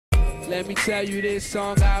Let me tell you this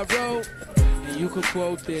song I wrote, and you can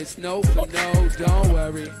quote this note for note. Don't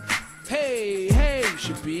worry. Hey, hey, you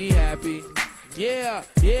should be happy. Yeah,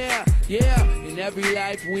 yeah, yeah. In every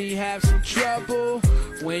life we have some trouble.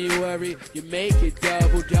 When you worry, you make it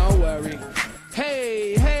double. Don't worry.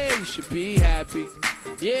 Hey, hey, you should be happy.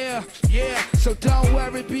 Yeah, yeah, so don't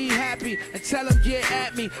worry, be happy, and tell them get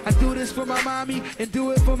at me. I do this for my mommy and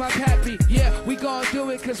do it for my pappy. Yeah, we gon'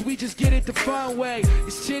 do it cause we just get it the fun way.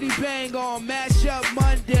 It's Chitty Bang on Mashup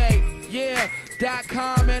Monday. Yeah,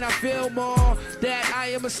 .com, and I feel more that I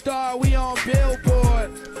am a star, we on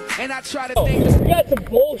Billboard. And I try to think we got some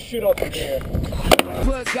bullshit up in here.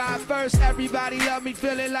 Put God first, everybody love me,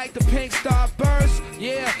 feeling like the pink star burst.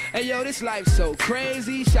 Yeah, and yo, this life's so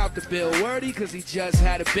crazy. Shout to Bill Worthy, cause he just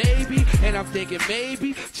had a baby. And I'm thinking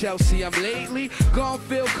maybe, Chelsea, I'm lately gon'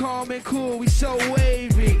 feel calm and cool, we so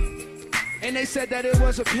wavy. And they said that it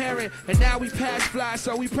was apparent, and now we pass fly,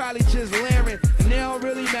 so we probably just layering. And they don't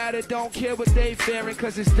really matter, don't care what they fearing,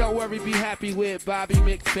 cause it's Don't Worry, Be Happy with Bobby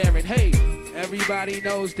McFerrin. Hey, everybody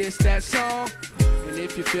knows this, that song. And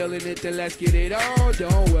if you're feeling it, then let's get it on.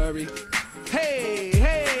 Don't worry. Hey,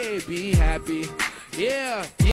 hey, be happy. Yeah.